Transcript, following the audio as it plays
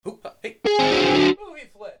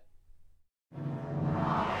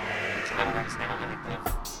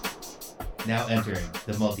now entering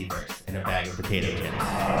the multiverse in a bag of potato chips.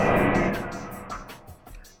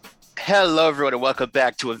 Hello, everyone, and welcome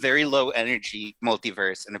back to a very low energy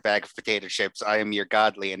multiverse in a bag of potato chips. I am your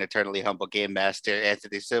godly and eternally humble game master,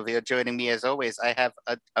 Anthony Silvio. Joining me, as always, I have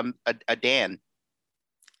a Dan.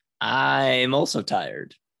 I'm also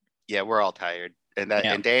tired. Yeah, we're all tired, and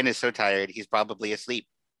Dan is so tired he's probably asleep.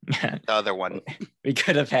 The other one. We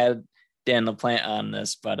could have had Dan LaPlante on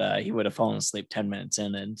this, but he would have fallen asleep 10 minutes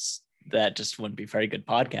in, and that just wouldn't be very good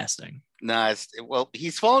podcasting. Nah, well,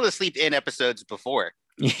 he's fallen asleep in episodes before.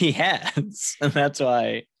 He has, and that's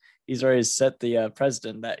why he's already set the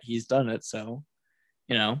precedent that he's done it. So,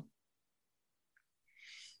 Yeah,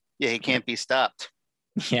 he can't be stopped.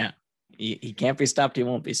 Yeah, he can't be stopped. He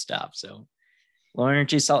won't be stopped. So, low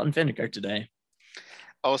energy salt and vinegar today.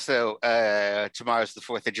 Also, tomorrow's the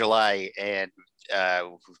 4th of July, and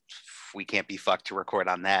we can't be fucked to record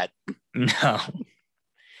on that. No.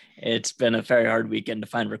 It's been a very hard weekend to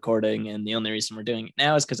find recording, and the only reason we're doing it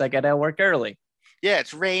now is because I got out of work early. Yeah,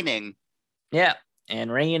 it's raining. Yeah,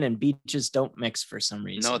 and rain and beaches don't mix for some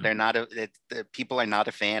reason. No, they're not. The people are not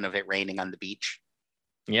a fan of it raining on the beach.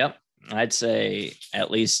 Yep, I'd say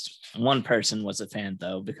at least one person was a fan,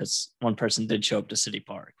 though, because one person did show up to City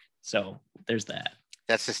Park. So there's that.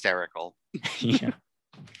 That's hysterical. Yeah.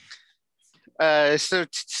 So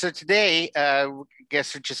today, I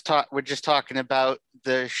guess we're just talking about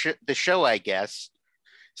the show, I guess.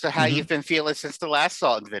 So how you've been feeling since the last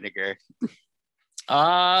Salt and Vinegar?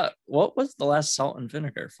 What was the last Salt and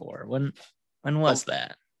Vinegar for? When was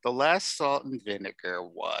that? The last Salt and Vinegar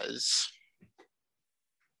was.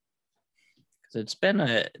 Because it's been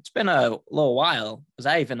a little while. Was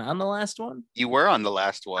I even on the last one? You were on the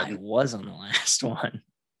last one. I was on the last one.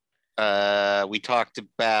 We talked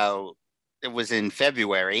about. It was in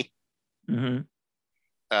February.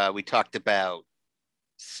 Mm-hmm. We talked about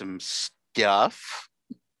some stuff.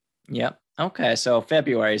 Yep. Okay. So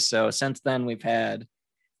February. So since then we've had.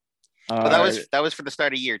 That was for the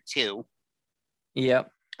start of year 2. Yep.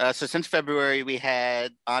 So since February we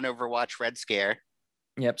had on Overwatch Red Scare.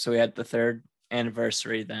 Yep. So we had the 3rd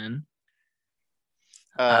anniversary then.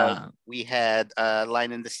 We had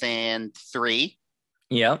Line in the Sand 3.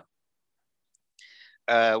 Yep.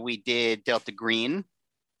 We did Delta Green.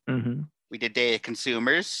 Mm-hmm. We did Day of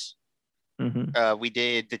Consumers. Mm-hmm. We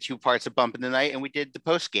did the 2 parts of Bump in the Night, and we did the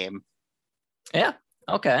post game. Yeah.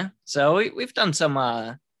 Okay. So we've done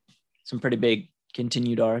some pretty big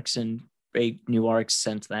continued arcs and big new arcs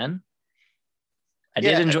since then. I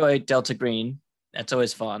did enjoy Delta Green. That's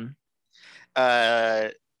always fun.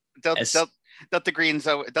 Delta Green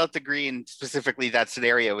specifically, that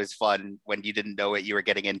scenario is fun when you didn't know what you were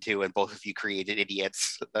getting into and both of you created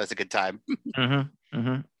idiots. That was a good time. Mm-hmm.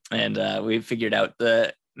 Mm-hmm. And we figured out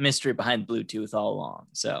the mystery behind Bluetooth all along.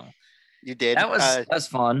 So you did. That was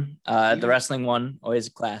fun. The wrestling one, always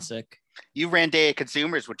a classic. You ran Day of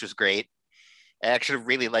Consumers, which was great. I actually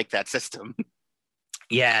really liked that system.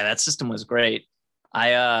 Yeah, that system was great.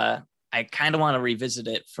 I kind of want to revisit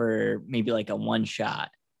it for maybe like a one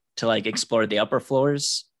shot to like explore the upper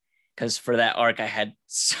floors, because for that arc I had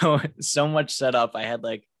so much set up. I had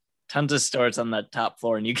like tons of stores on the top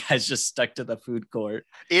floor, and you guys just stuck to the food court.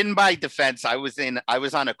 In my defense, I was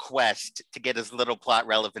on a quest to get as little plot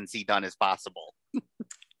relevancy done as possible.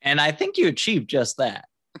 And I think you achieved just that.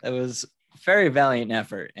 It was a very valiant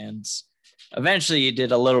effort, and eventually you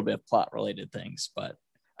did a little bit of plot related things, but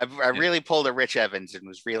I really pulled a Rich Evans and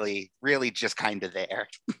was really, really just kind of there.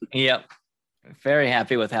 Yep. Very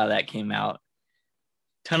happy with how that came out.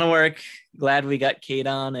 Ton of work. Glad we got Kate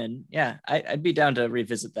on. And yeah, I'd be down to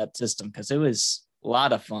revisit that system because it was a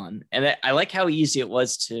lot of fun. And I like how easy it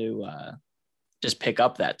was to just pick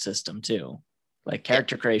up that system too. Like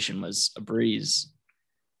character creation was a breeze.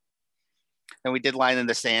 And we did Line in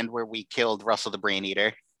the Sand where we killed Russell the Brain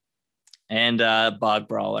Eater. And Bog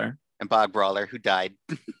Brawler. And Bog Brawler, who died.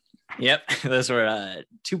 Yep. Those were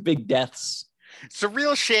 2 big deaths. It's a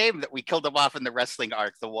real shame that we killed him off in the wrestling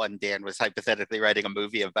arc, the one Dan was hypothetically writing a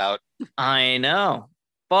movie about. I know.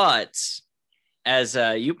 But as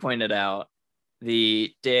you pointed out,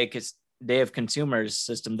 the Day of Consumers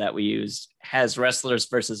system that we used has wrestlers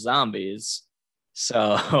versus zombies.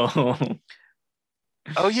 So...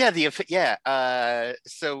 Oh, yeah.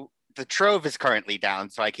 So the Trove is currently down,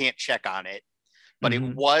 so I can't check on it. But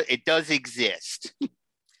it does exist.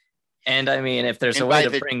 And I mean, if there's a way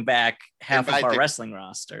to bring back half of our wrestling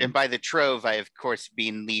roster. And by the Trove, I, of course,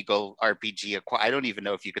 mean legal RPG. I don't even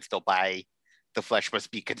know if you could still buy The Flesh Must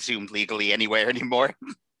Be Consumed legally anywhere anymore.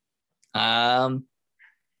 I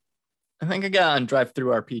think I got on Drive-Thru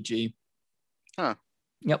RPG. Huh.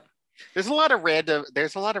 Yep. There's a lot of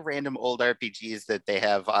random old RPGs that they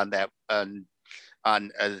have on that on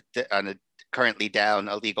a currently down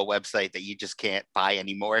illegal website that you just can't buy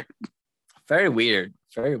anymore. Very weird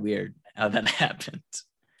how that happened.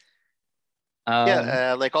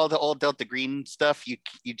 Like all the old Delta Green stuff, you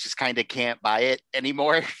just kind of can't buy it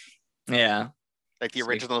anymore. Yeah. Like the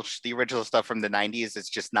original stuff from the 90s, it's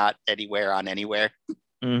just not anywhere on anywhere.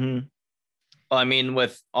 Mm-hmm. Well, I mean,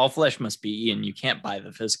 with All Flesh Must Be Eaten, you can't buy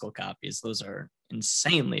the physical copies. Those are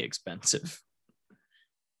insanely expensive.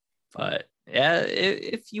 But yeah,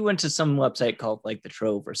 if you went to some website called like the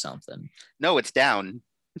Trove or something. No, it's down.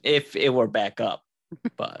 If it were back up,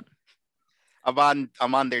 but I'm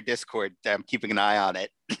on their Discord. I'm keeping an eye on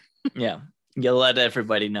it. Yeah, you'll let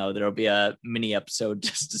everybody know. There'll be a mini episode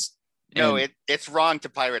No, it's wrong to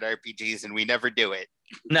pirate RPGs, and we never do it.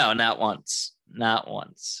 No, not once.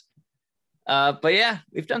 But yeah,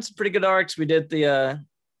 we've done some pretty good arcs. We did the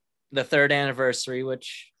third anniversary,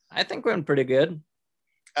 which I think went pretty good.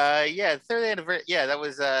 Third anniversary. Yeah, that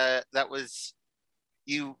was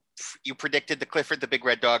you predicted the Clifford the Big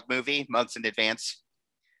Red Dog movie months in advance.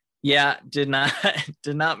 Yeah, did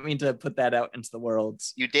not mean to put that out into the world.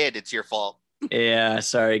 You did. It's your fault. Yeah,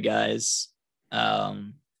 sorry guys.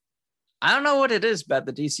 I don't know what it is about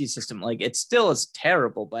the DC system. Like, it still is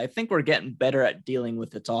terrible, but I think we're getting better at dealing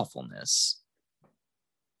with its awfulness.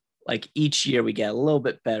 Like, each year we get a little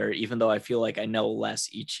bit better, even though I feel like I know less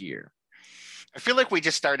each year. I feel like we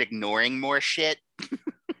just start ignoring more shit.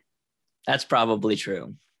 That's probably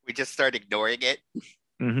true. We just start ignoring it.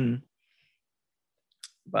 Mm-hmm.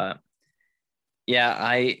 But yeah,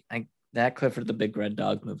 I that Clifford the Big Red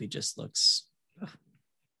Dog movie just looks.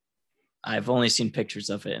 I've only seen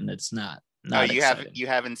pictures of it, and it's not. Oh, you exciting. you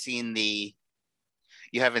haven't seen the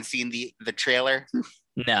trailer?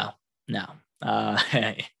 No.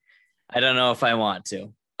 I don't know if I want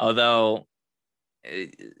to. Although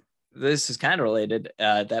this is kind of related.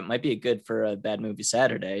 That might be good for a Bad Movie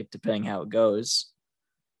Saturday, depending how it goes.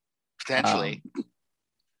 Potentially.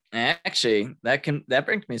 Actually, that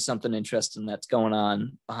brings me something interesting that's going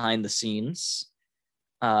on behind the scenes.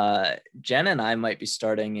 Jen and I might be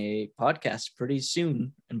starting a podcast pretty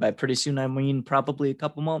soon, and by pretty soon I mean probably a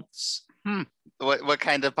couple months. What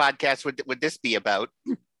kind of podcast would this be about?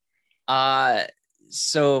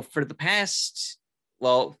 So for the past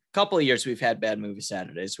couple of years we've had Bad Movie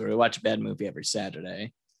Saturdays where we watch a bad movie every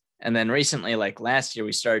Saturday, and then recently, like last year,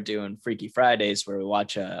 we started doing Freaky Fridays where we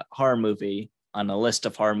watch a horror movie on a list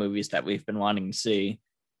of horror movies that we've been wanting to see.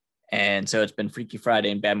 And so it's been Freaky Friday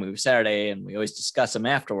and Bad Movie Saturday, and we always discuss them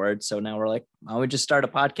afterwards. So now we're like, why don't we just start a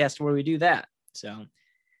podcast where we do that? So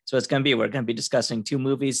it's going to be, we're going to be discussing two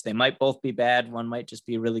movies. They might both be bad. One might just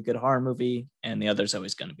be a really good horror movie, and the other's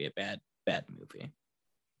always going to be a bad movie.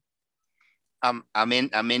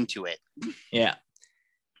 I'm into it. Yeah.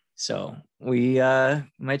 So we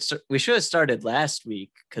should have started last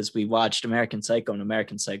week because we watched American Psycho and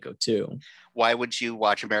American Psycho 2. Why would you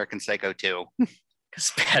watch American Psycho 2?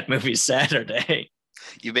 Because Bad Movie Saturday.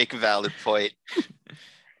 You make a valid point.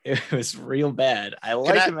 It was real bad. I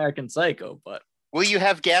like American Psycho, but will you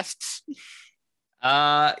have guests?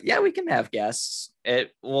 Yeah, we can have guests.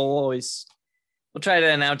 We'll try to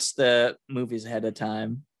announce the movies ahead of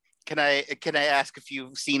time. Can I ask if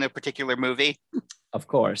you've seen a particular movie? Of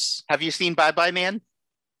course. Have you seen Bye Bye Man?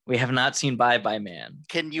 We have not seen Bye Bye Man.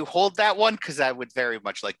 Can you hold that one? Because I would very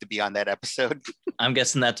much like to be on that episode. I'm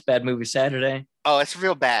guessing that's Bad Movie Saturday. Oh, it's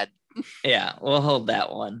real bad. Yeah, we'll hold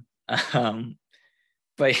that one.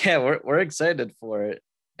 But yeah, we're excited for it.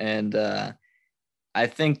 And I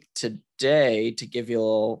think today, to give you a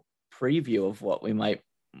little preview of what we might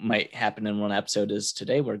happen in one episode, is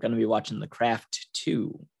today we're going to be watching The Craft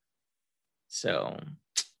 2. So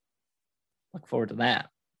look forward to that.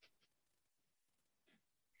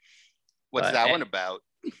 What's that one about?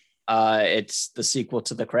 It's the sequel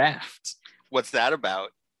to The Craft. What's that about?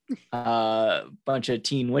 A bunch of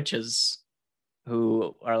teen witches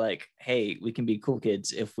who are like, hey, we can be cool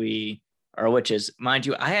kids if we are witches. Mind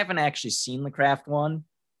you, I haven't actually seen The Craft 1,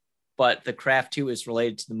 but The Craft 2 is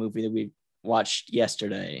related to the movie that we watched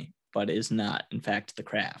yesterday, but is not, in fact, The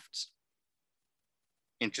Craft.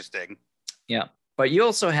 Interesting. Yeah. But you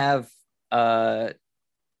also have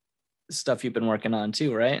stuff you've been working on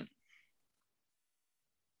too, right?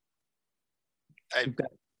 You've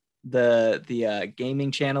got the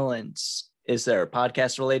gaming channel, and is there a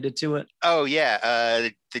podcast related to it? Oh yeah,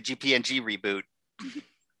 the GPNG reboot.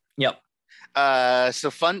 Yep.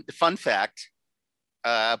 So fun fact.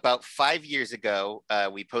 About 5 years ago,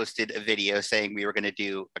 we posted a video saying we were going to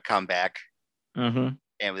do a comeback. Mm-hmm.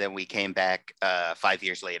 and then we came back 5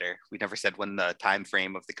 years later. We never said when the time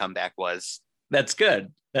frame of the comeback was. That's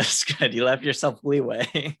good. That's good. You left yourself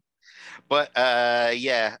leeway. But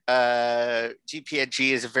GPNG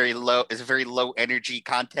is a very low energy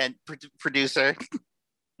content producer.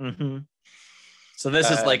 Mm-hmm. So this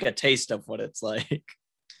is like a taste of what it's like.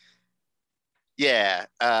 Yeah,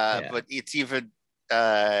 but it's even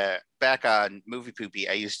back on Movie Poopy.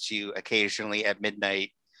 I used to occasionally at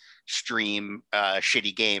midnight stream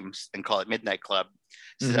shitty games and call it Midnight Club.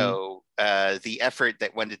 Mm-hmm. So the effort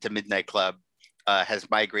that went into Midnight Club has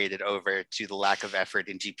migrated over to the lack of effort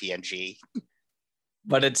in GPNG.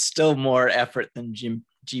 But it's still more effort than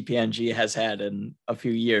GPNG has had in a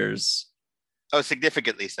few years. Oh,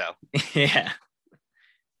 significantly so. Yeah.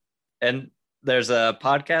 And there's a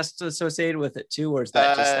podcast associated with it too, or is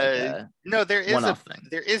that just like a one-off thing?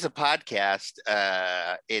 There is a podcast.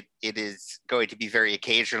 It is going to be very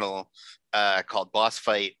occasional, called Boss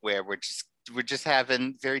Fight, where we're just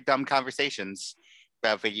having very dumb conversations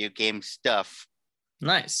about video game stuff.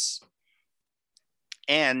 Nice.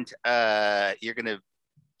 And you're gonna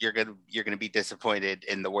be disappointed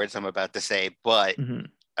in the words I'm about to say, but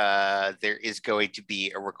there is going to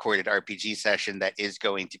be a recorded RPG session that is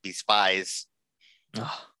going to be Spies. You're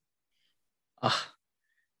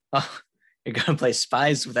gonna play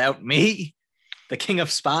Spies without me, the king of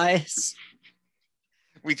spies?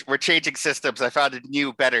 We're changing systems. I found a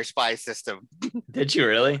new, better spy system. Did you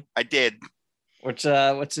really? I did.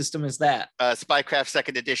 What system is that? Spycraft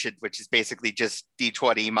Second Edition, which is basically just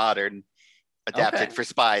D20 modern adapted for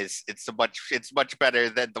spies. It's much better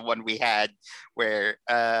than the one we had, where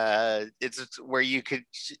it's where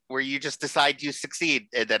you just decide you succeed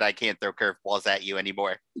and then I can't throw curveballs at you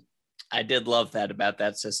anymore. I did love that about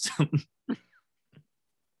that system.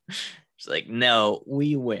 It's like, no,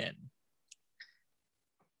 we win.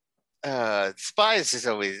 Spies has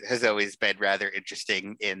always been rather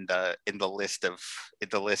interesting in the list of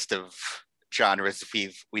genres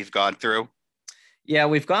we've gone through. Yeah,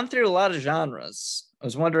 we've gone through a lot of genres. I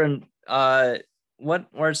was wondering, what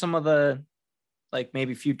were some of the like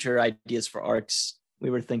maybe future ideas for arcs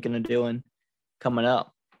we were thinking of doing coming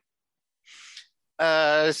up?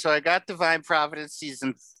 So I got Divine Providence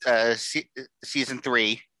season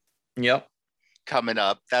 3. Yep. Coming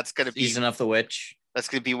up. That's gonna be Season of the Witch. That's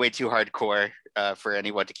gonna be way too hardcore for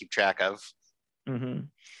anyone to keep track of. Mm-hmm.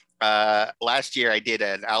 Last year I did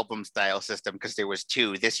an album style system because there was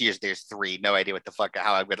 2. This year's there's 3. No idea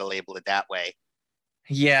how I'm gonna label it that way.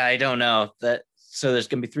 Yeah, I don't know that. So there's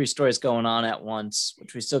gonna be 3 stories going on at once,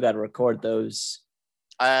 which we still got to record those.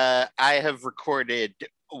 I have recorded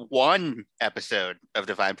 1 episode of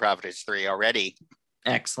Divine Providence 3 already.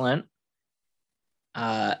 Excellent.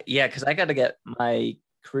 Yeah, because I got to get my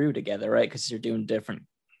crew together, right? Because you're doing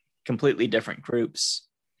completely different groups,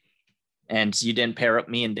 and you didn't pair up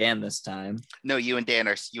me and Dan this time. No, you and Dan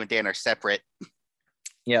are separate.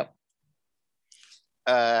 Yep.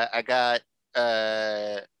 I got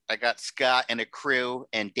Scott and a crew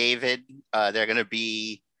and David. They're gonna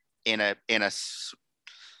be in a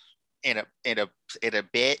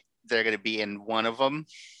bit. They're gonna be in one of them.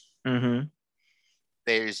 Mm-hmm.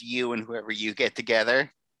 There's you and whoever you get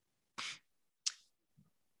together.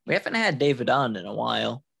 We haven't had David on in a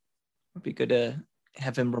while. It'd be good to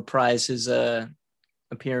have him reprise his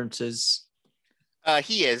appearances.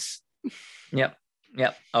 He is. Yep.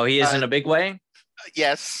 Oh, he is in a big way?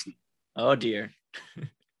 Yes. Oh, dear.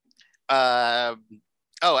 I've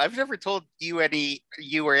never told you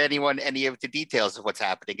or anyone any of the details of what's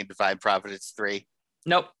happening in Divine Providence 3.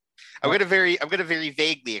 Nope. I'm gonna very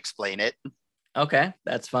vaguely explain it. Okay,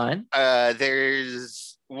 that's fine.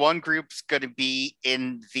 There's one group's gonna be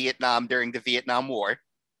in Vietnam during the Vietnam War.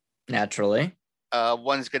 Naturally.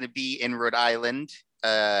 One's gonna be in Rhode Island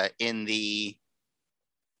in the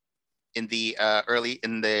early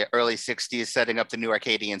 60s, setting up the New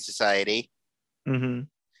Arcadian Society. Mm-hmm.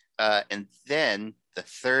 And then the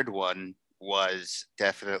third one was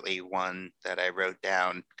definitely one that I wrote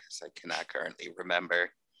down because I cannot currently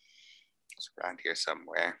remember. It's around here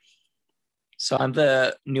somewhere. So I'm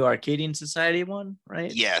the New Arcadian Society one,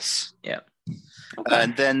 right? Yes. Yeah. Okay.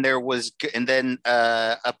 And then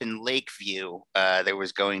up in Lakeview, there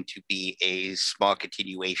was going to be a small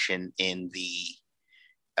continuation in the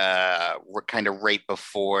kind of right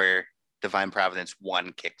before Divine Providence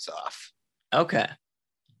 1 kicks off. Okay.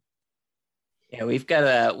 Yeah, we've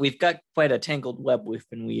got quite a tangled web we've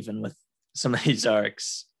been weaving with some of these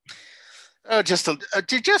arcs. Oh, just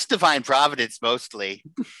Divine Providence mostly.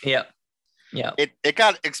 Yep. Yeah.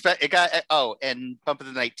 And Bump of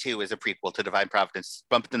the Night 2 is a prequel to Divine Providence.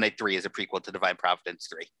 Bump of the Night 3 is a prequel to Divine Providence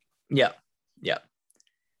 3. Yeah. Yeah.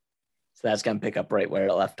 So that's gonna pick up right where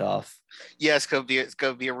it left off. Yeah, it's gonna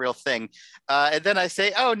be a real thing. And then I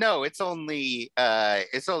say, oh no, it's only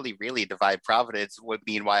really Divine Providence.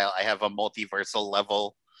 Meanwhile, I have a multiversal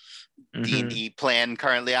level D&D plan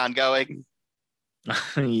currently ongoing.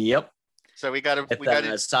 Yep. So we got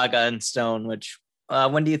Saga and Stone. Which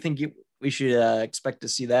when do you think we should expect to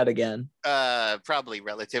see that again? Probably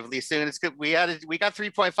relatively soon. It's good. We got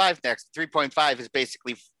 3.5 next. 3.5 is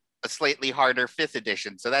basically a slightly harder 5th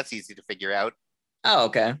edition, so that's easy to figure out. Oh,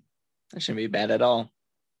 okay. That shouldn't be bad at all.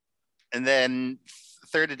 And then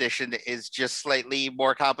 3rd edition is just slightly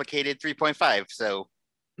more complicated 3.5. So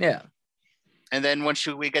yeah. And then once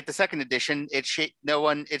we get the 2nd edition, it's shit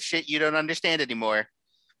you don't understand anymore.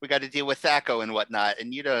 We got to deal with Thaco and whatnot,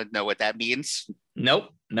 and you don't know what that means. Nope,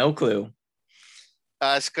 no clue.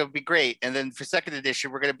 It's gonna be great. And then for 2nd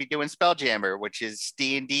edition, we're gonna be doing Spelljammer, which is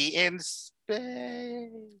D&D in space.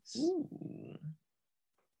 Ooh.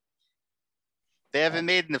 They've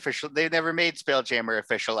never made Spelljammer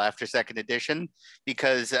official after 2nd edition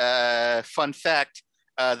because, fun fact,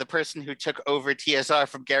 the person who took over TSR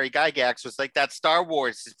from Gary Gygax was like, that Star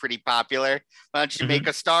Wars is pretty popular. Why don't you make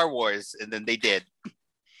a Star Wars? And then they did.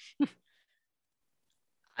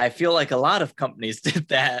 I feel like a lot of companies did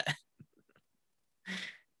that.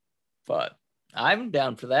 But I'm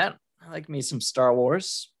down for that. I like me some Star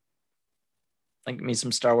Wars. I like me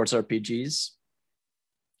some Star Wars RPGs.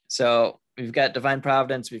 So we've got Divine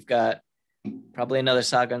Providence. We've got probably another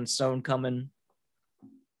Saga and Stone coming.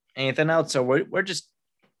 Anything else? So we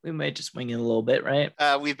might just wing it a little bit, right?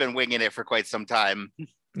 We've been winging it for quite some time.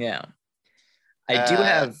 Yeah. I do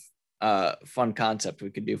have a fun concept we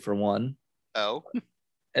could do for one. Oh.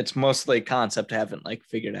 It's mostly concept. I haven't like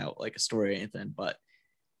figured out like a story or anything, but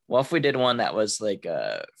what if we did one that was like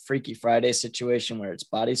a Freaky Friday situation where it's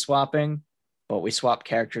body swapping, but we swap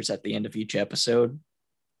characters at the end of each episode?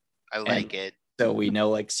 I like it. So we know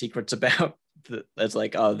like secrets about that's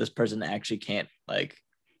like, oh, this person actually can't like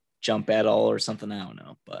jump at all or something. I don't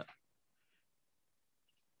know, but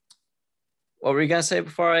what were you gonna say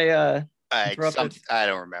before I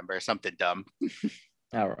don't remember. Something dumb.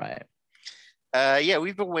 All right. Yeah,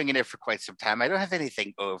 we've been winging it for quite some time. I don't have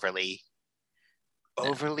anything overly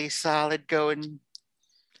solid going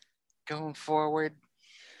forward.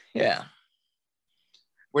 Yeah.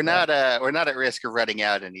 We're not at risk of running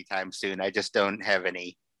out anytime soon. I just don't have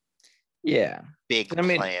any big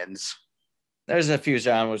plans. There's a few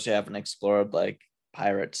genres we haven't explored, like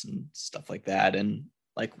pirates and stuff like that, and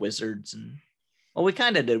like wizards, and well, we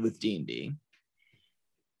kind of did with D&D,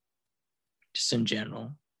 just in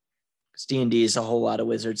general. Because D&D is a whole lot of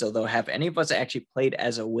wizards, although have any of us actually played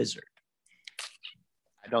as a wizard?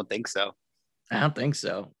 I don't think so. I don't think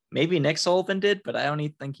so. Maybe Nick Sullivan did, but I don't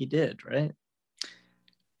even think he did, right?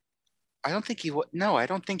 I don't think he was. No, I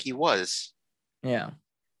don't think he was. Yeah.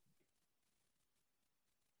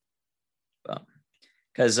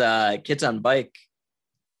 Because Kids on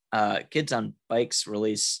Bikes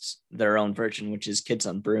released their own version, which is Kids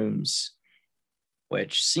on Brooms,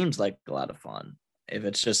 which seems like a lot of fun. If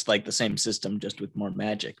it's just like the same system, just with more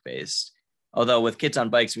magic based. Although with Kids on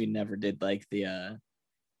Bikes, we never did like the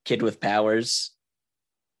kid with powers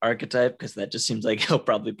archetype, because that just seems like he'll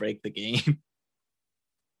probably break the game.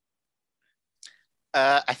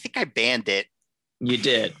 I think I banned it. You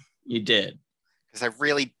did. Because I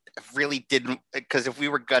really didn't. Because if we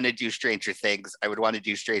were gonna do Stranger Things, I would want to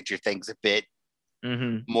do Stranger Things a bit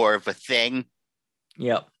more of a thing.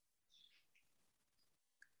 Yep.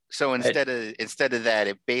 So instead of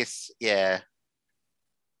that,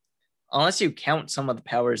 unless you count some of the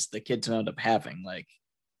powers the kids end up having, like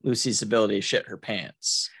Lucy's ability to shit her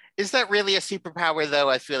pants. Is that really a superpower, though?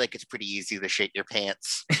 I feel like it's pretty easy to shit your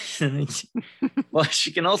pants. Well,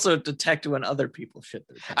 she can also detect when other people shit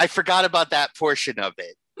their pants. I forgot about that portion of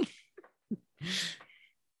it.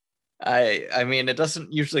 I mean, it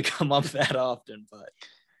doesn't usually come up that often, but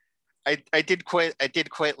I did quite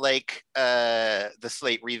like the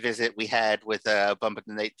Slate revisit we had with Bump of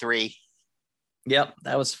the Night 3. Yep,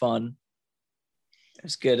 that was fun. It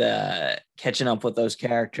was good catching up with those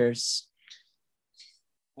characters.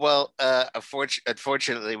 Well,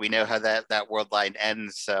 unfortunately, we know how that world line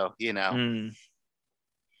ends, so you know.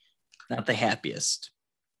 Not the happiest.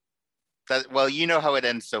 Well, you know how it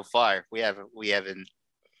ends so far. We haven't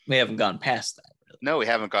gone past that. Really. No, we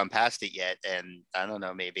haven't gone past it yet, and I don't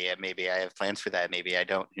know. Maybe I have plans for that. Maybe I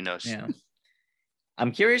don't. Who knows? Yeah.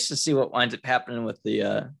 I'm curious to see what winds up happening with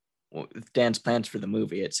with Dan's plans for the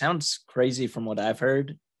movie. It sounds crazy from what I've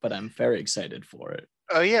heard, but I'm very excited for it.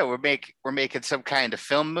 Oh yeah, we're making some kind of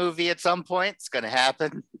film movie at some point. It's gonna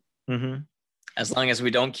happen. I As long as we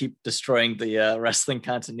don't keep destroying the wrestling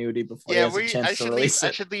continuity before he has a chance to release it.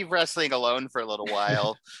 I should leave wrestling alone for a little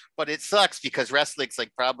while, but it sucks because wrestling's like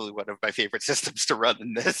probably one of my favorite systems to run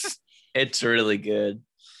in this. It's really good.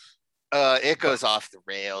 It goes off the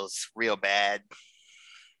rails real bad.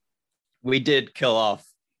 We did kill off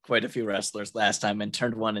quite a few wrestlers last time and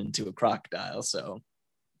turned one into a crocodile, so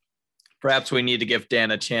perhaps we need to give Dan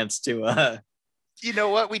a chance to You know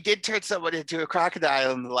what? We did turn someone into a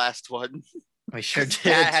crocodile in the last one. We sure did.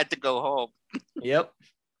 Dad had to go home. Yep.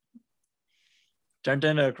 Turned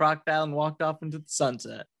into a crocodile and walked off into the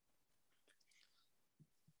sunset.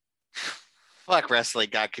 Fuck, wrestling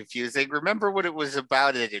got confusing. Remember when it was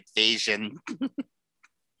about an invasion?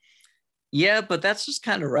 Yeah, but that's just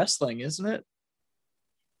kind of wrestling, isn't it?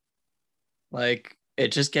 Like,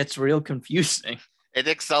 it just gets real confusing. And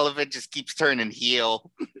Nick Sullivan just keeps turning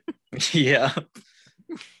heel. Yeah.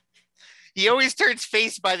 He always turns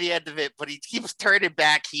face by the end of it, but he keeps turning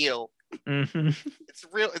back heel. Mm-hmm.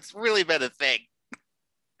 It's really been a thing.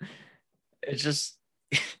 It's just,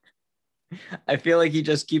 I feel like he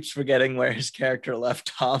just keeps forgetting where his character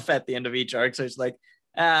left off at the end of each arc. So he's like,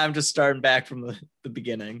 I'm just starting back from the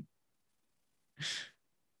beginning.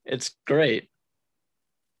 It's great.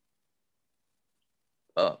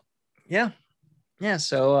 Oh, yeah. Yeah.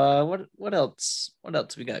 So what else? What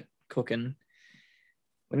else we got cooking?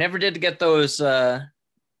 We never did get those the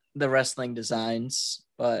wrestling designs,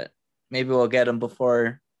 but maybe we'll get them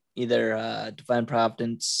before either Divine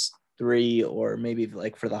Providence 3 or maybe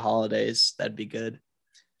like for the holidays. That'd be good.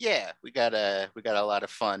 Yeah, we got a lot of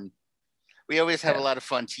fun. We always have a lot of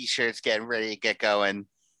fun t-shirts getting ready to get going.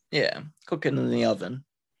 Yeah, cooking in the oven.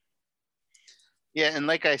 Yeah, and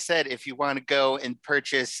like I said, if you want to go and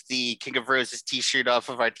purchase the King of Roses t-shirt off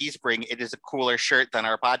of our Teespring, it is a cooler shirt than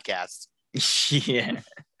our podcast. Yeah.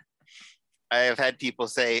 I have had people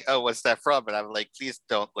say, "Oh, what's that from?" And I'm like, "Please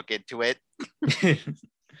don't look into it.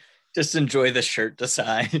 Just enjoy the shirt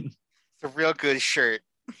design." It's a real good shirt.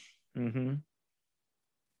 Mm-hmm.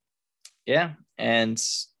 Yeah, and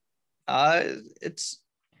it's. I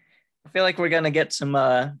feel like we're gonna get some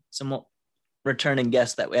returning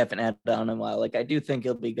guests that we haven't had on in a while. Like, I do think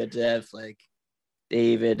it'll be good to have like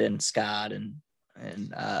David and Scott and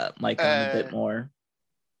Mike on a bit more.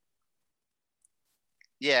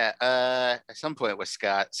 Yeah, at some point with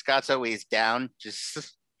Scott. Scott's always down.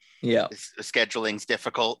 Just scheduling's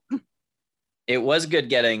difficult. It was good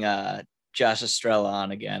getting Josh Estrella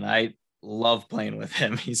on again. I love playing with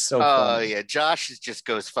him. He's so fun. Oh yeah, Josh just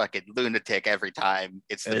goes fucking lunatic every time.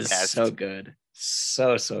 It's the best. So good.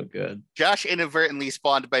 So good. Josh inadvertently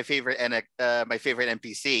spawned my favorite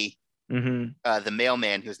NPC. Mm-hmm. The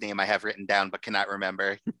mailman whose name I have written down but cannot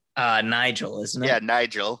remember. Nigel, isn't it? Yeah,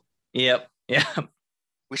 Nigel. Yep. Yeah.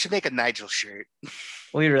 We should make a Nigel shirt.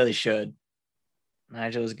 We really should.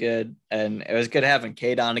 Nigel's good. And it was good having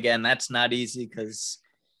Kate on again. That's not easy because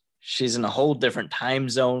she's in a whole different time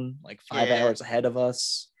zone, like 5 hours ahead of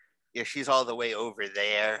us. Yeah, she's all the way over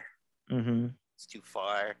there. Mm-hmm. It's too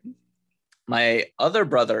far. My other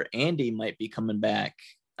brother, Andy, might be coming back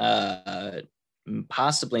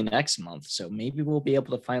possibly next month. So maybe we'll be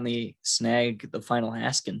able to finally snag the final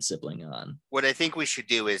Haskin sibling on. What I think we should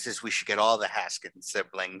do is we should get all the Haskin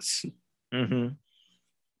siblings. Mm-hmm.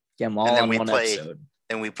 Get them all on one episode.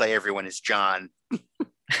 Then we play everyone as John.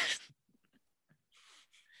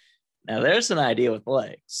 Now there's an idea with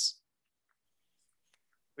legs.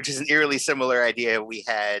 Which is an eerily similar idea we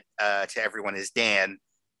had to everyone as Dan.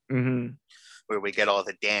 Mm-hmm. Where we get all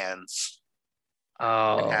the Dans.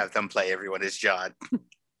 Oh. And have them play everyone as John.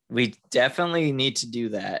 We definitely need to do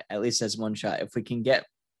that, at least as one shot. If we can get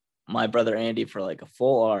my brother Andy for like a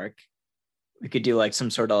full arc, we could do like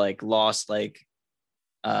some sort of like lost, like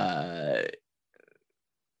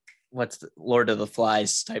what's the Lord of the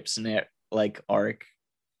Flies type scenario, like arc.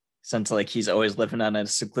 Since like he's always living on a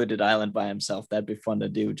secluded island by himself, that'd be fun to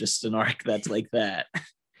do. Just an arc that's like that,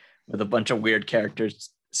 with a bunch of weird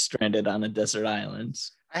characters stranded on a desert island.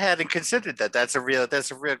 I hadn't considered that. That's a real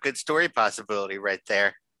good story possibility right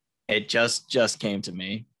there. It just came to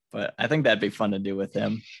me, but I think that'd be fun to do with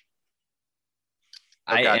him.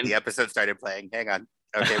 Oh God, the episode started playing. Hang on.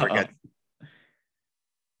 Okay, we're good.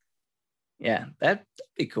 Yeah, that'd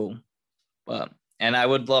be cool. But and I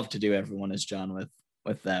would love to do everyone as John with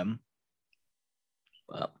them.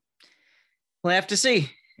 Well, we'll have to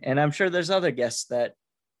see. And I'm sure there's other guests that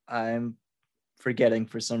I'm forgetting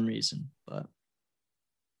for some reason, but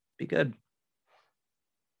be good.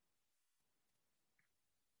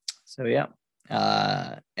 So yeah.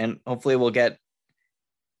 And hopefully we'll get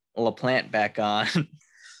LaPlante back on.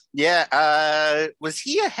 Yeah. Was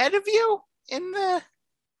he ahead of you in the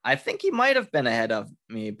I think he might have been ahead of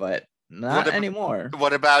me, but not anymore.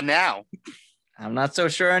 What about now? I'm not so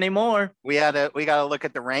sure anymore. We gotta look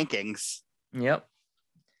at the rankings. Yep.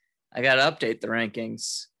 I gotta update the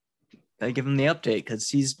rankings. Gotta give him the update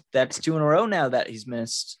because that's 2 in a row now that he's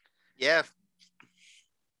missed. Yeah.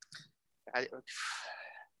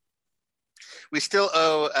 We still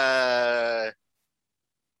owe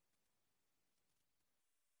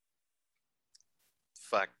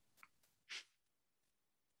fuck.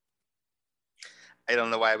 I don't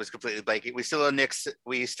know why I was completely blanking. We still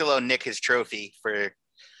owe Nick his trophy for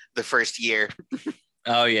the first year.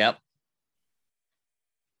 Oh, yep.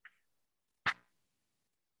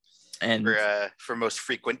 And for most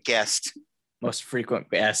frequent guest. Most frequent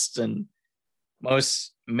guest and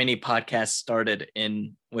most mini podcasts started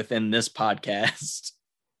within this podcast.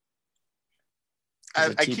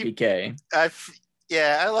 TPK. I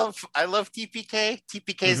love TPK.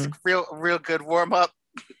 TPK's real good warm up.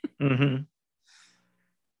 Mm-hmm.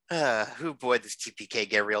 Boy, does TPK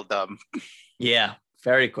get real dumb. Yeah,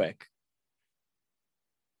 very quick.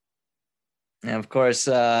 And of course,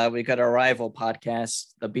 we got our rival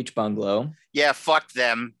podcast, The Beach Bungalow. Yeah, fuck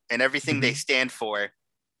them and everything they stand for.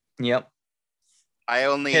 Yep.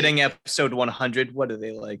 Hitting episode 100. What are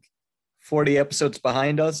they, like 40 episodes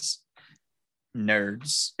behind us?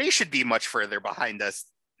 Nerds. They should be much further behind us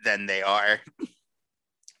than they are.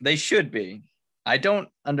 They should be. I don't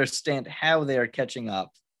understand how they are catching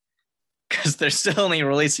up because they're still only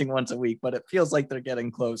releasing once a week, but it feels like they're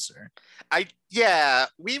getting closer.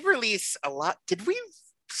 We release a lot. Did we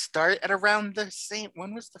start at around the same?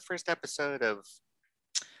 When was the first episode of?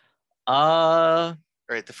 All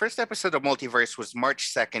right, the first episode of Multiverse was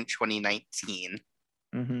March 2nd, 2019.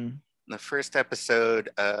 Mm-hmm. The first episode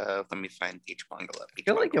of, let me find Beach Bungalow. I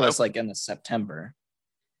feel like it was like in September.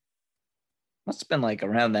 Must have been like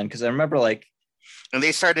around then because I remember like. And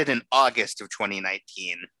they started in August of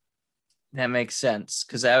 2019. That makes sense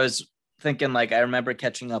because I was thinking like I remember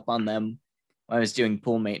catching up on them when I was doing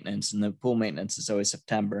pool maintenance, and the pool maintenance is always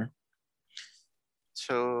September.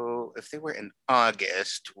 So if they were in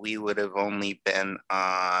August, we would have only been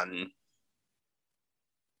on.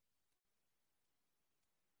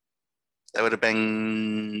 That would have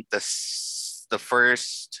been the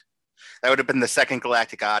first. That would have been the second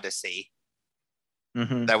Galactic Odyssey.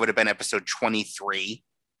 Mm-hmm. That would have been episode 23.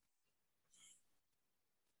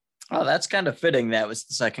 Oh, that's kind of fitting. That was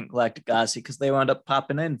the second Galactic Odyssey because they wound up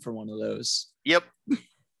popping in for one of those. Yep.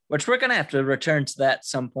 Which we're gonna have to return to that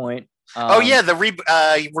some point. We're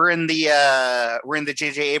in the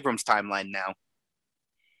J.J. Abrams timeline now.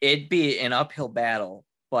 It'd be an uphill battle,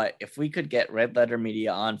 but if we could get Red Letter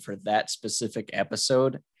Media on for that specific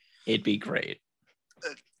episode, it'd be great.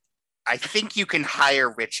 I think you can hire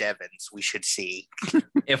Rich Evans. We should see.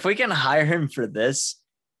 If we can hire him for this,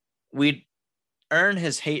 we'd earn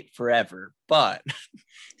his hate forever, but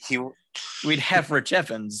we'd have Rich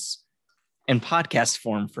Evans in podcast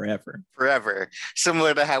form forever.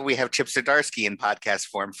 Similar to how we have Chip Zdarsky in podcast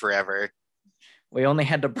form forever. We only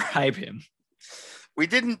had to bribe him. We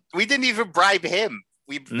didn't even bribe him.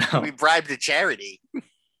 We bribed the charity.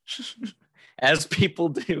 As people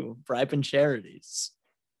do, bribing charities.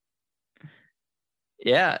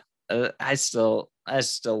 Yeah, I still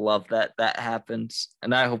love that happened,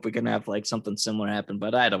 and I hope we can have like something similar happen.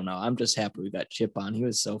 But I don't know. I'm just happy we got Chip on. He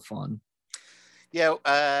was so fun. Yeah,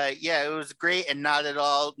 it was great and not at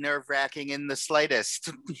all nerve-wracking in the slightest.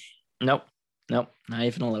 Nope, not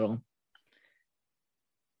even a little.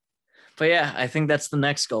 But yeah, I think that's the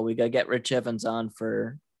next goal. We gotta get Rich Evans on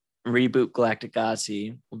for Reboot Galactic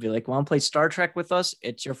Odyssey. We'll be like, "Want to play Star Trek with us?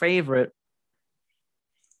 It's your favorite."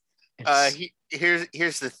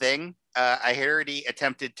 Here's the thing. I had already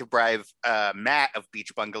attempted to bribe Matt of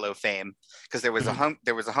Beach Bungalow fame because there was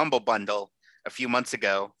a Humble Bundle a few months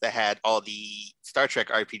ago that had all the Star Trek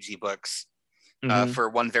RPG books for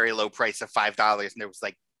one very low price of $5, and there was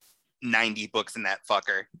like 90 books in that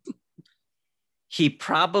fucker. He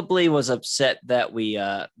probably was upset that we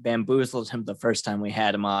bamboozled him the first time we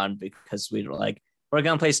had him on because we were like, we're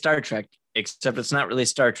going to play Star Trek, except it's not really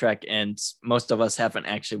Star Trek, and most of us haven't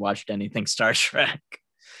actually watched anything Star Trek.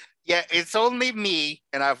 Yeah, it's only me,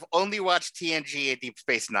 and I've only watched TNG and Deep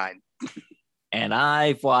Space Nine. And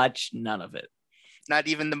I've watched none of it. Not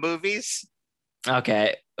even the movies?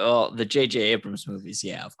 Okay, well, the J.J. Abrams movies,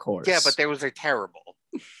 yeah, of course. Yeah, but those are terrible.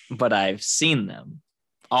 But I've seen them,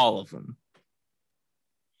 all of them.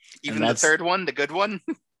 Even the third one, the good one?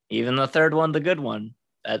 Even the third one, the good one,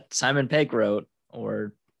 that Simon Pegg wrote.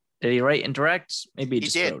 Or did he write and direct? Maybe he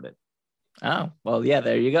just wrote it. Oh, well, yeah,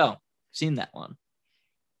 there you go. Seen that one.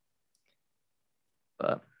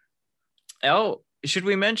 But should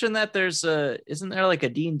we mention that isn't there like a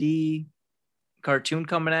D&D cartoon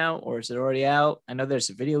coming out, or is it already out? I know there's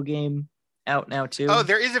a video game out now too. Oh,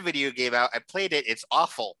 there is a video game out. I played it. It's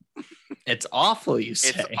awful. It's awful, you say?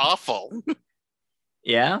 It's awful.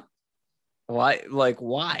 Yeah? Why? Like,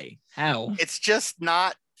 why? How? It's just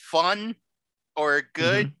not fun or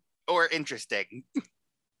good or interesting.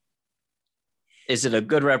 Is it a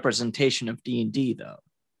good representation of D&D, though?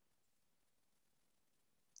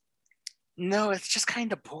 No, it's just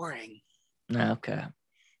kind of boring. Okay.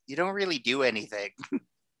 You don't really do anything.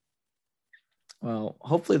 Well,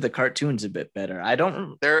 hopefully the cartoon's a bit better. I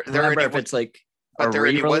don't remember if it's like but there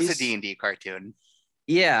already was a D&D cartoon.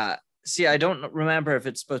 Yeah. See, I don't remember if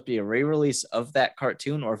it's supposed to be a re-release of that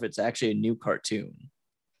cartoon or if it's actually a new cartoon.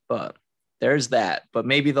 But there's that. But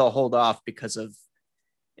maybe they'll hold off because of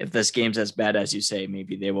if this game's as bad as you say,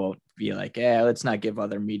 maybe they won't be like, let's not give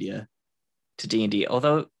other media to D&D.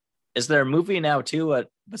 Although, is there a movie now too,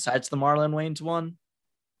 besides the Marlon Wayans one?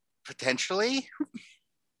 Potentially.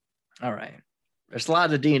 All right. There's a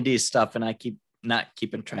lot of D&D stuff, and I keep not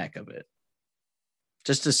keeping track of it.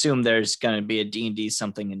 Just assume there's going to be a D&D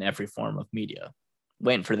something in every form of media.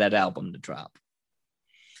 Waiting for that album to drop.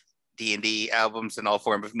 D&D albums in all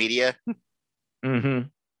form of media. Mm-hmm.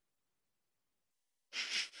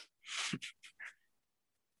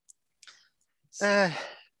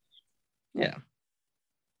 Yeah.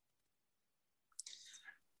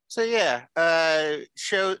 So yeah,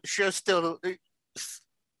 show still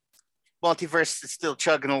multiverse is still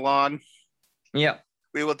chugging along. Yep.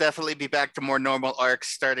 We will definitely be back to more normal arcs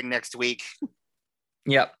starting next week.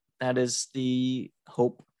 Yep, that is the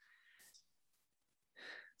hope.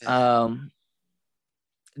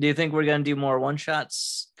 Do you think we're gonna do more one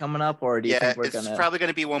shots coming up, or do you think it's probably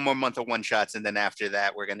gonna be one more month of one shots, and then after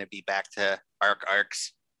that, we're gonna be back to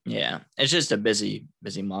arcs. Yeah, it's just a busy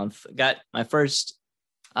month. Got my first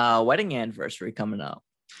wedding anniversary coming up.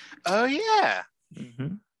 Oh yeah,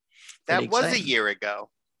 that was exciting. a year ago.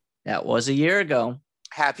 That was a year ago.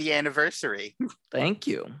 Happy anniversary! Thank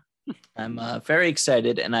you. I'm very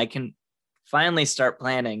excited, and I can finally start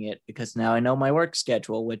planning it because now I know my work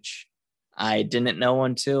schedule, which I didn't know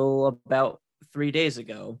until about 3 days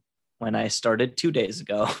ago when I started 2 days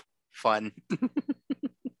ago. Fun.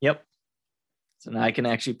 Yep. So now I can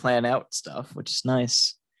actually plan out stuff, which is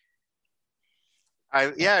nice. I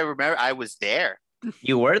remember I was there.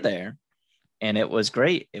 You were there, and it was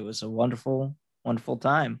great. It was a wonderful, wonderful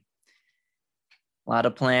time. A lot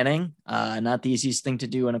of planning. Not the easiest thing to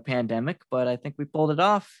do in a pandemic, but I think we pulled it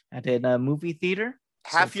off. I did a movie theater.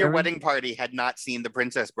 Half your wedding party had not seen The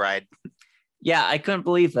Princess Bride. Yeah, I couldn't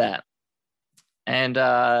believe that. And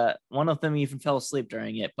one of them even fell asleep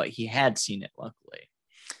during it, but he had seen it, luckily.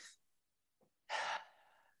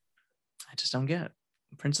 I just don't get it.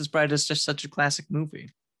 Princess Bride is just such a classic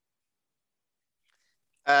movie.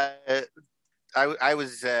 I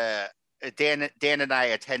was Dan and I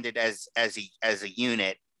attended as a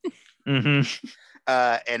unit, and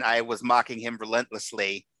I was mocking him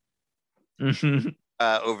relentlessly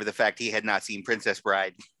over the fact he had not seen Princess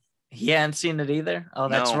Bride. He hadn't seen it either. Oh,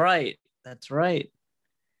 that's right. That's right.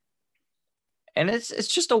 And it's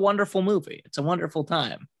just a wonderful movie. It's a wonderful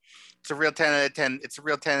time. It's a real 10 out of 10. It's a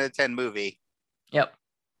real 10 out of 10 movie. Yep.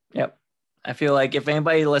 I feel like if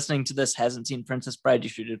anybody listening to this hasn't seen Princess Bride, you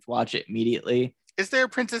should just watch it immediately. Is there a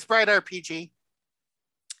Princess Bride RPG?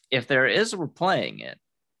 If there is, we're playing it.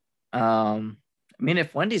 I mean,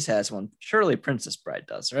 if Wendy's has one, surely Princess Bride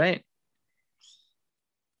does, right?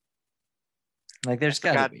 Like, there's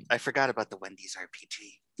got to be. I forgot about the Wendy's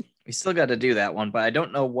RPG. We still got to do that one, but I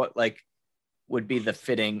don't know what would be the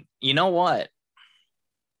fitting. You know what?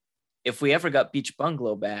 If we ever got Beach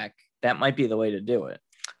Bungalow back, that might be the way to do it.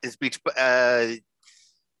 Is I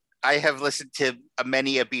have listened to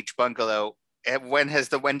many a Beach Bungalow. When has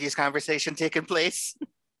the Wendy's conversation taken place?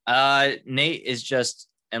 Nate is just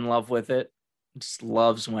in love with it. Just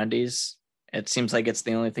loves Wendy's. It seems like it's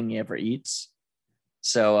the only thing he ever eats.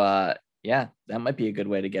 So yeah, that might be a good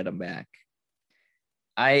way to get him back.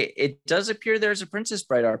 It does appear there's a Princess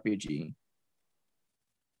Bride RPG.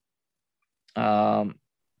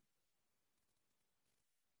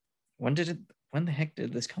 When the heck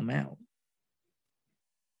did this come out?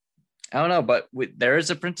 I don't know, but there is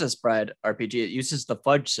a Princess Bride RPG. It uses the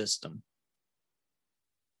fudge system.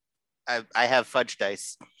 I have fudge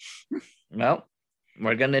dice. Well,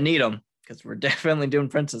 we're going to need them because we're definitely doing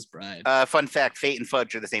Princess Bride. Fun fact, Fate and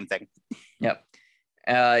fudge are the same thing. Yep.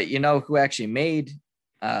 You know who actually made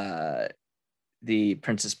the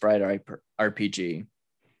Princess Bride RPG?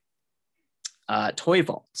 Toy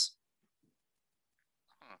Vaults.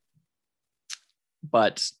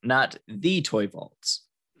 but not the toy vaults.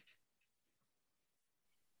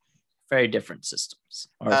 Very different systems,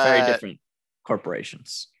 or very different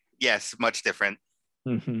corporations. Yes, much different.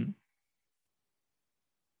 Mm-hmm.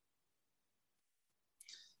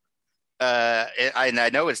 And I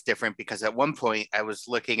know it's different because at one point I was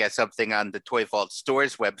looking at something on the Toy Vault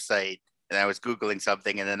Store's website, and I was Googling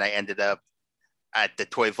something, and then I ended up at the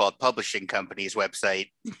Toy Vault Publishing Company's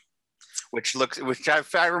website, which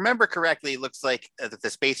if I remember correctly, looks like the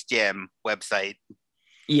Space Jam website.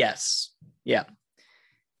 Yes. Yeah.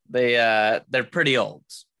 They're pretty old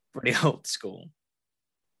school.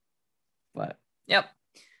 But yep.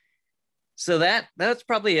 So that's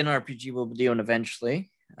probably an RPG we'll be doing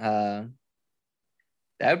eventually. That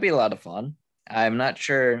would be a lot of fun. I'm not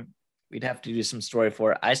sure, we'd have to do some story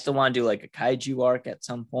for it. I still want to do like a kaiju arc at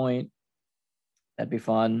some point. That'd be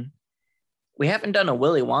fun. We haven't done a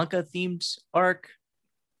Willy Wonka themed arc,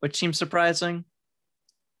 which seems surprising.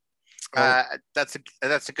 That's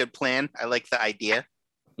a good plan. I like the idea.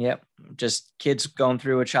 Yep. Just kids going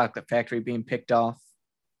through a chocolate factory being picked off.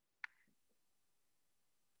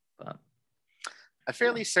 But I'm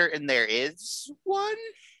fairly certain there is one.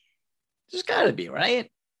 There's got to be, right?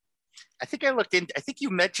 I think you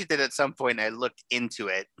mentioned it at some point. I looked into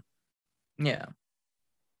it. Yeah.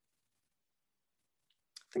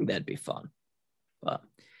 I think that'd be fun. But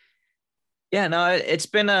yeah, no, it's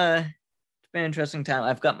been an interesting time.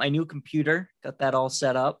 I've got my new computer, got that all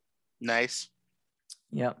set up. Nice.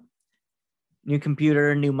 Yep. New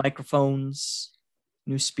computer, new microphones,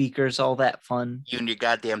 new speakers, all that fun. You and your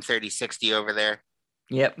goddamn 3060 over there.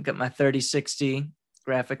 Yep, got my 3060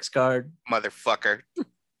 graphics card. Motherfucker.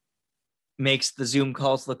 Makes the Zoom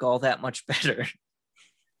calls look all that much better.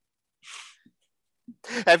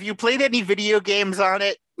 Have you played any video games on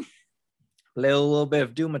it? Play a little bit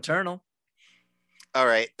of Doom Eternal. All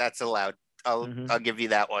right, that's allowed. I'll give you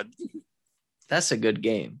that one. That's a good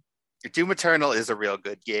game. Doom Eternal is a real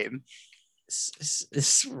good game.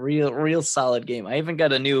 It's real solid game. I even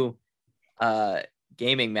got a new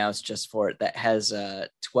gaming mouse just for it that has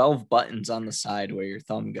 12 buttons on the side where your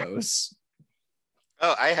thumb goes.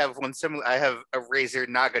 Oh, I have one similar. I have a Razer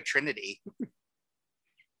Naga Trinity.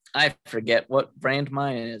 I forget what brand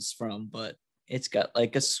mine is from, but it's got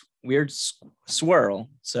like a weird swirl.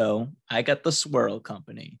 So I got the Swirl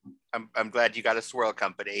Company. I'm glad you got a Swirl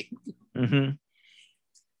Company. Mm-hmm.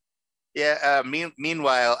 Yeah.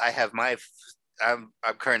 Meanwhile, I'm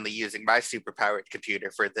currently using my superpowered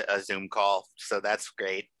computer for the Zoom call, so that's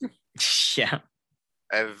great. Yeah.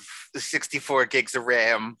 I have 64 gigs of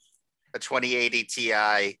RAM, a 2080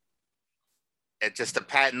 Ti, and just a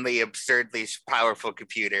patently absurdly powerful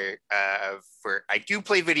computer. I do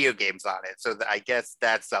play video games on it, so I guess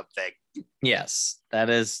that's something. Yes, that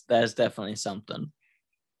is definitely something.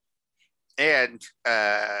 And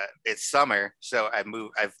it's summer, so I've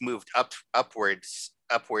moved upwards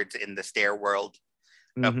in the stair world,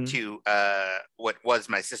 up to what was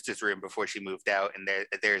my sister's room before she moved out, and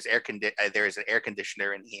there's an air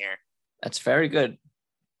conditioner in here. That's very good.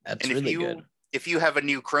 That's and really good. If you have a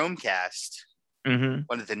new Chromecast,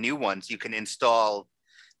 one of the new ones, you can install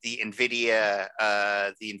the NVIDIA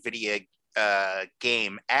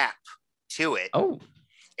game app to it. Oh.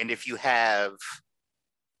 And if you have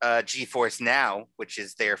GeForce Now, which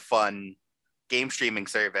is their fun game streaming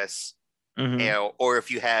service, or if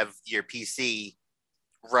you have your PC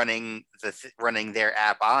running their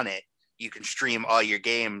app on it, you can stream all your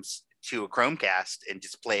games to a Chromecast and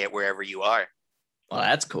just play it wherever you are. Well,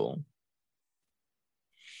 that's cool.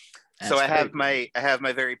 So I have my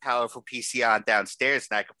very powerful PC on downstairs,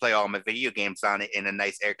 and I can play all my video games on it in a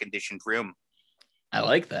nice air conditioned room. I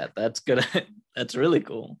like that. That's good. That's really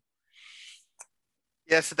cool.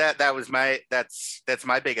 Yes, that's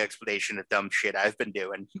my big explanation of dumb shit I've been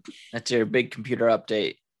doing. That's your big computer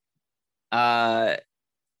update.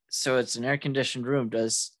 So it's an air conditioned room.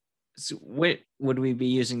 Would we be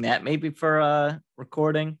using that maybe for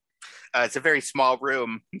recording? It's a very small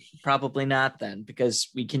room. Probably not then, because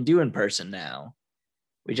we can do in person now.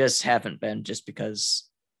 We just haven't been, just because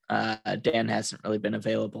Dan hasn't really been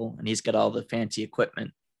available, and he's got all the fancy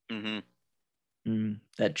equipment.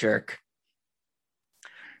 That jerk.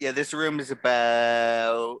 Yeah, this room is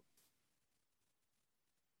about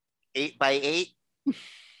 8 by 8.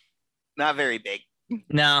 Not very big.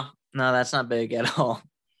 No, that's not big at all.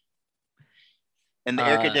 And the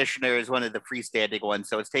air conditioner is one of the freestanding ones,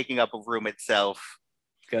 so it's taking up a room itself.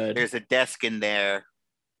 Good. There's a desk in there.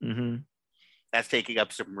 That's taking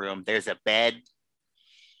up some room. There's a bed.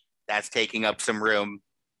 That's taking up some room.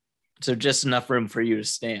 So just enough room for you to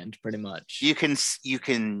stand, pretty much. You can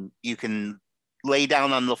lay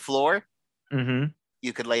down on the floor.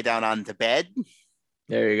 You could lay down on the bed.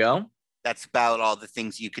 There you go. That's about all the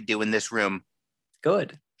things you could do in this room.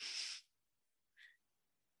 Good.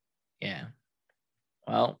 Yeah.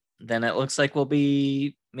 Well, then it looks like we'll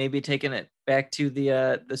be maybe taking it back to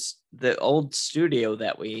the old studio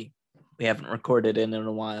that we haven't recorded in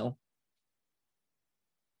a while.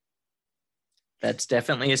 That's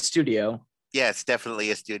definitely a studio. Yeah, it's definitely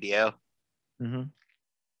a studio. Mm-hmm.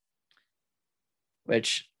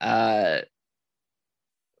 Which,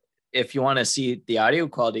 if you want to see the audio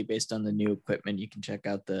quality based on the new equipment, you can check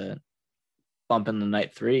out the Bump in the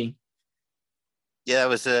Night 3. Yeah, that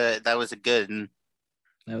was a good one.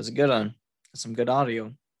 That was a good one. Some good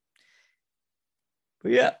audio.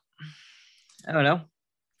 But yeah, I don't know.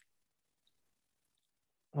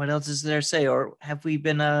 What else is there to say? Or have we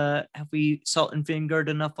salt and vinegared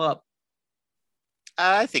enough up?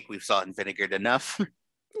 I think we've salt and vinegared enough.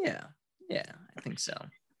 Yeah, I think so.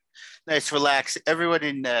 Nice, relax.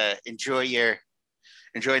 Everyone enjoy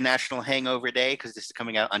National Hangover Day, because this is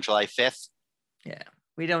coming out on July 5th. Yeah,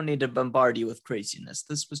 we don't need to bombard you with craziness.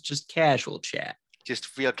 This was just casual chat.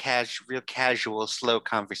 Just real casual, slow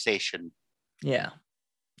conversation. Yeah,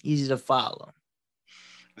 easy to follow.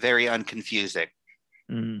 Very unconfusing.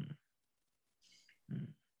 Mm.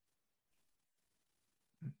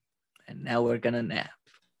 And now we're gonna nap.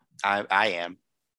 I am.